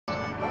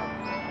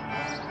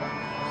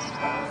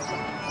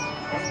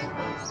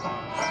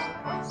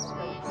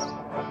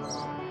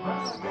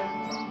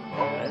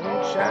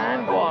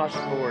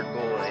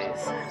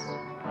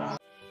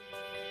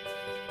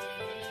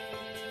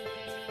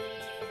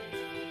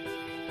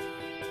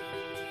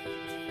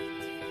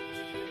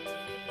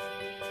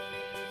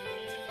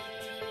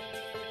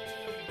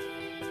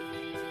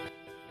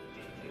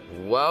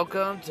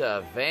Welcome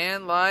to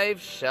Van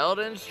Life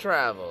Sheldon's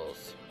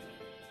Travels.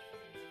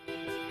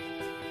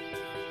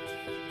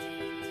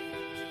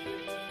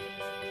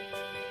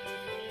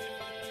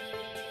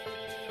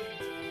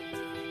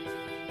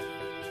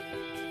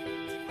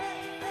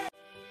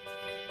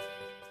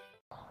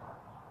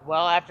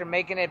 Well, after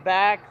making it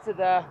back to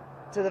the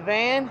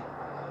van,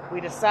 we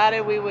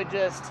decided we would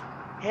just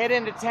head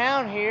into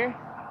town here,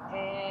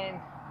 and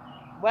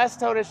Wes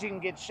told us you can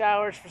get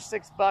showers for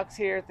 $6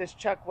 here at this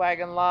Chuck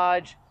Wagon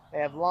Lodge. They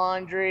have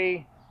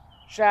laundry,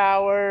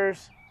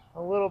 showers,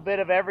 a little bit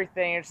of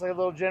everything. It's like a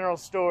little general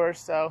store.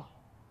 So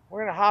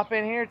we're gonna hop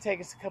in here,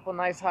 take us a couple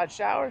nice hot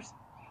showers.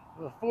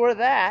 Before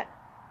that,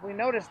 we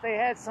noticed they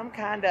had some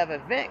kind of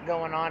event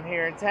going on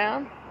here in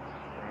town.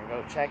 We're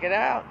gonna go check it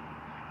out.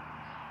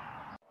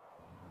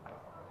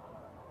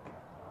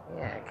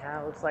 Yeah, it kind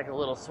of looks like a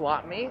little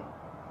swap meet.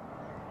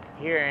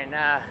 Here in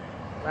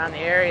around the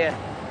area,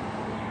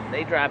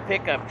 they drive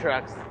pickup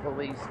trucks, the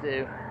police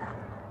do.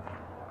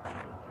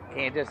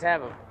 Can't just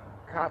have a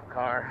cop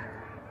car.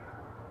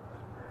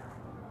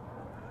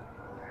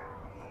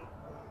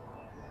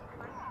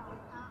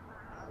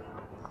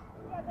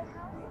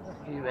 A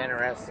few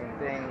interesting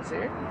things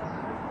here.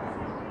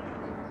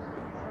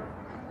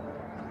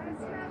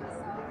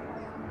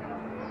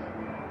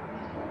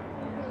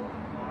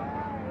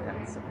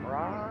 Got some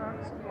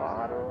rocks,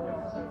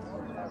 bottles.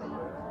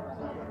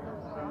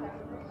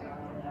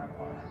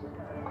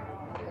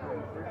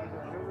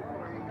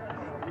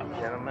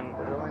 Gentlemen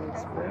grilling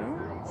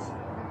spoons.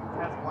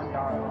 That's $1.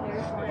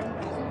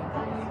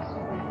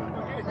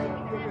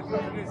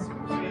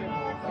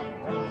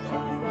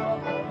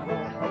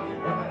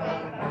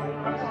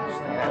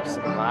 They have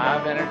some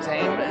live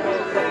entertainment.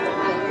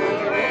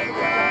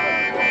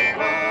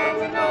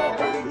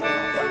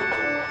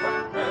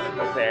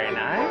 Very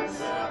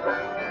nice.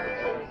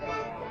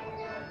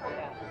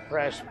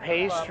 Fresh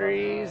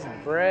pastries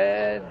and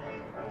bread.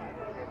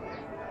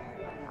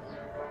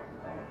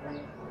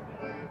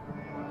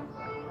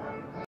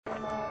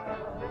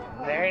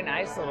 Very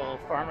nice little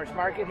farmer's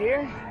market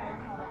here.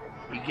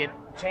 You get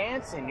a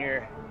chance and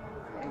you're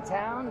in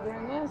town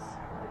during this,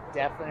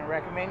 definitely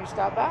recommend you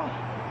stop by.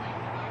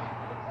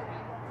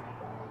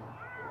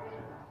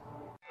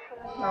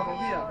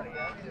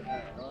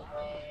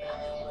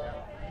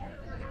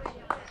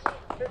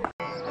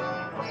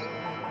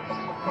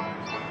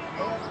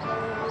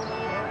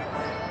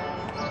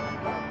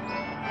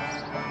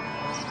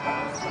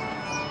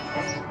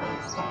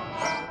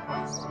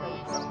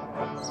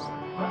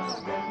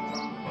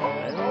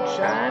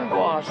 Shine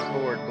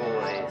Washboard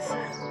boys.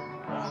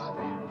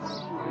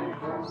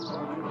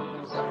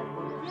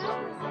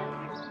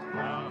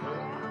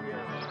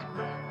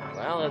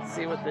 Well, let's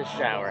see what this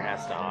shower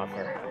has to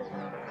offer.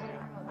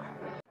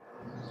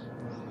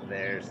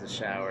 There's the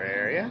shower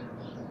area.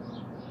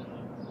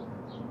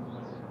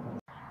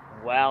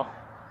 Well,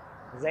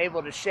 was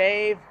able to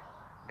shave,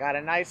 got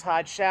a nice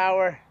hot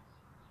shower.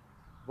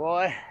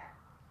 Boy,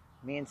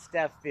 me and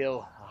Steph feel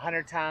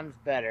 100 times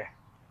better.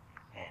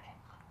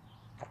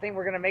 I think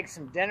we're gonna make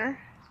some dinner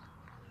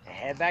and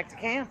head back to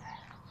camp.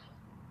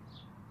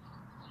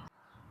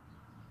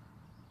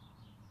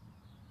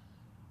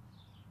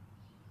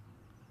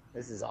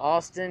 This is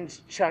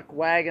Austin's Chuck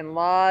Wagon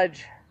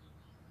Lodge.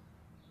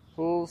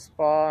 Pool,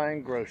 spa,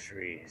 and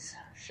groceries.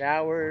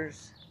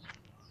 Showers.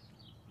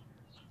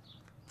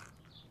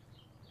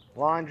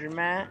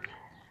 Laundromat.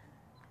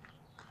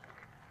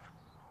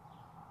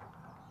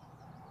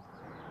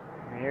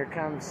 And here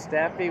comes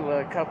Steffi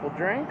with a couple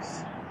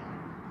drinks.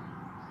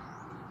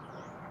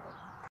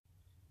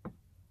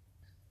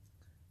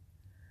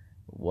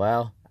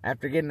 Well,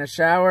 after getting a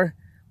shower,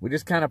 we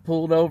just kind of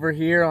pulled over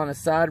here on a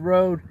side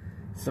road,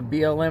 some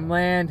BLM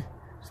land,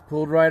 just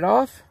pulled right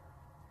off.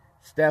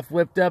 Steph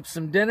whipped up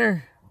some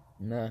dinner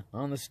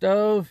on the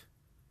stove.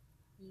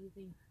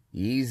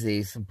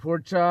 Easy. Some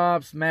pork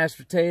chops, mashed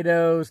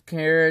potatoes,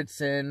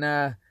 carrots, and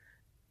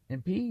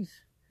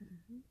peas.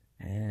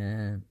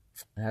 And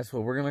that's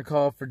what we're going to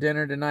call for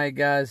dinner tonight,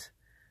 guys.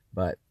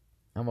 But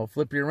I'm going to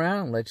flip you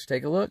around and let you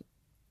take a look.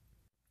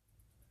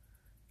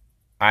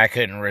 I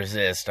couldn't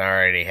resist. I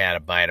already had a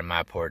bite of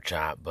my pork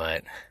chop,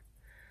 but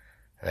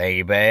thank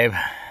you, babe.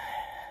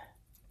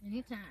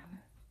 Anytime.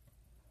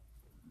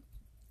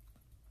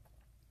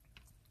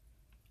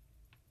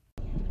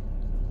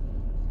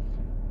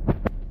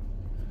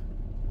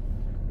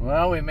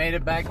 Well, we made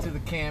it back to the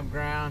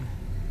campground.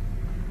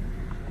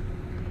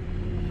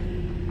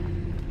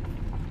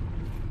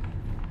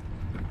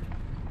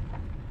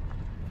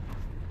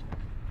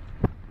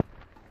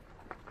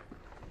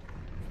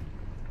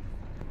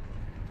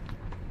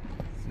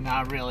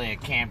 Not really a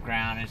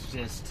campground, it's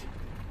just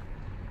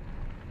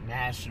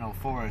national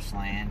forest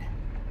land.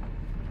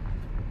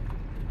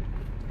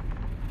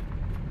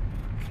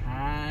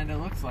 Kinda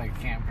looks like a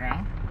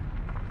campground.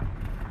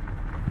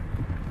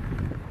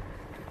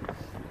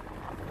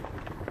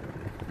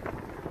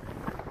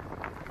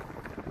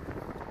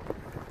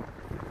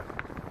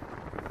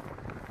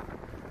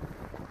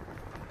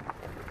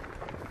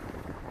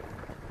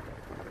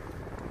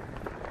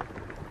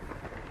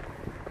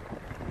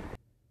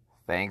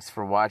 Thanks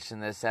for watching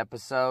this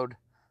episode.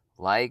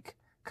 Like,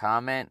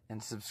 comment,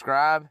 and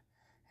subscribe.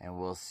 And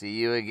we'll see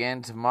you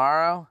again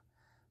tomorrow,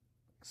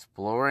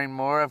 exploring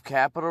more of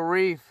Capitol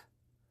Reef.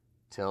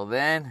 Till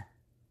then,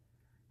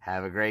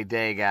 have a great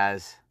day,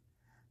 guys.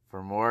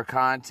 For more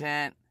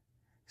content,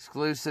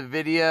 exclusive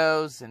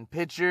videos and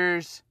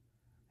pictures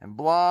and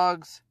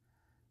blogs,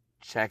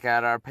 check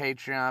out our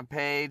Patreon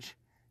page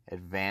at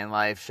Van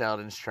Life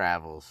Sheldon's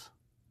Travels.